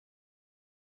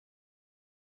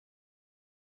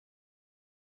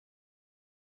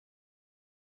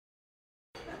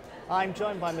I'm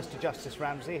joined by Mr Justice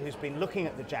Ramsey, who's been looking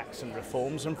at the Jackson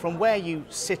reforms, and from where you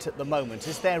sit at the moment,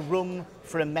 is there room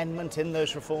for amendment in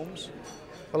those reforms?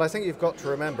 Well, I think you've got to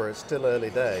remember it's still early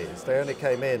days. They only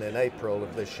came in April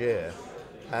of this year,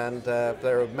 and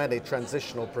there are many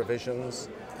transitional provisions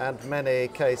and many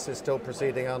cases still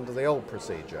proceeding under the old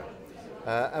procedure.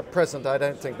 At present, I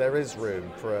don't think there is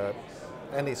room for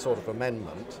any sort of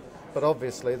amendment, but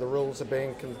obviously the rules are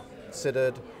being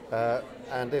considered,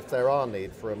 and if there are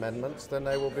need for amendments, then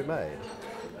they will be made.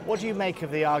 What do you make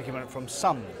of the argument from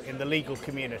some in the legal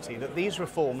community that these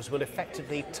reforms will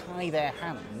effectively tie their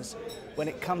hands when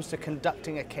it comes to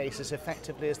conducting a case as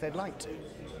effectively as they'd like to?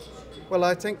 Well,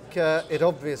 I think it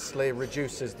obviously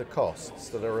reduces the costs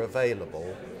that are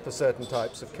available for certain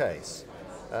types of case,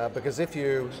 because if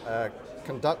you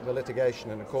conduct the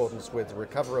litigation in accordance with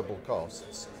recoverable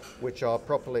costs, which are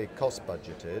properly cost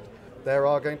budgeted, there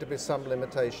are going to be some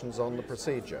limitations on the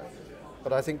procedure.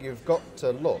 But I think you've got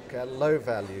to look at low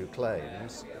value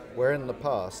claims where in the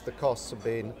past the costs have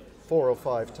been 4 or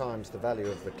 5 times the value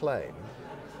of the claim,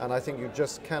 and I think you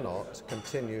just cannot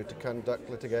continue to conduct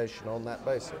litigation on that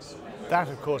basis. That,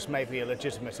 of course, may be a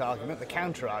legitimate argument. The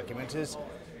counter-argument is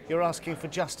you're asking for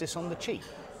justice on the cheap.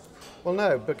 Well,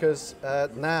 no, because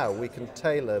now we can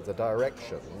tailor the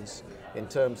directions in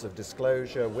terms of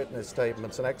disclosure, witness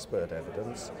statements and expert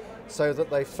evidence so that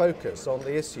they focus on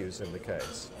the issues in the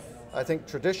case. I think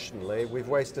traditionally we've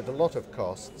wasted a lot of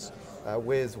costs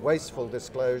with wasteful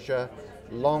disclosure,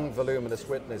 long voluminous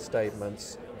witness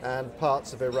statements and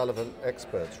parts of irrelevant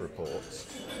experts' reports.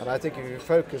 And I think if you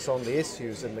focus on the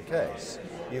issues in the case,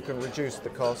 you can reduce the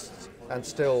costs and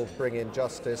still bring in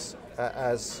justice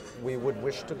as we would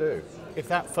wish to do. If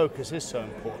that focus is so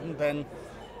important, then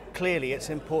clearly it's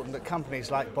important that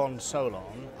companies like Solon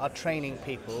are training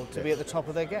people to be at the top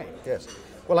of their game. Yes.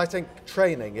 Well, I think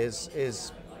training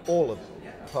is all of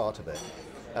part of it.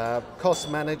 Cost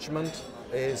management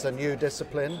is a new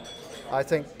discipline. I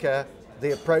think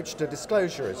the approach to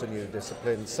disclosure is a new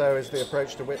discipline, so is the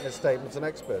approach to witness statements and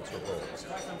experts' reports.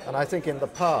 And I think in the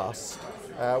past,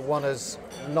 one has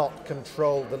not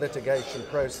controlled the litigation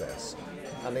process.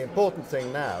 And the important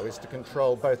thing now is to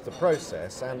control both the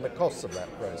process and the costs of that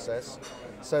process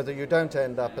so that you don't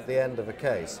end up at the end of a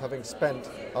case having spent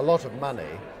a lot of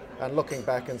money and looking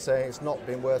back and saying it's not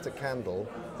been worth a candle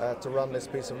to run this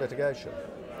piece of litigation.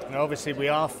 Now, obviously we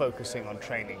are focusing on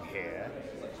training here.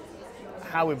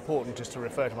 How important, just to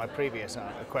refer to my previous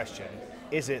question,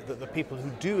 is it that the people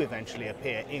who do eventually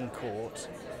appear in court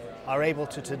are able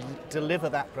to deliver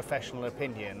that professional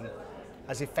opinion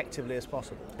as effectively as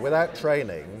possible? Without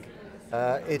training,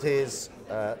 it is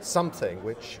something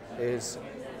which is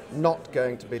not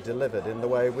going to be delivered in the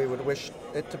way we would wish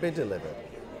it to be delivered.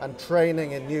 And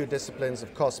training in new disciplines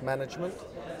of cost management,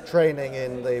 training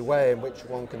in the way in which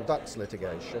one conducts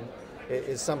litigation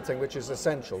is something which is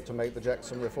essential to make the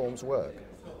Jackson reforms work.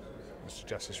 Mr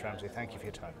Justice Ramsey, thank you for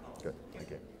your time. Good,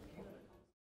 thank you.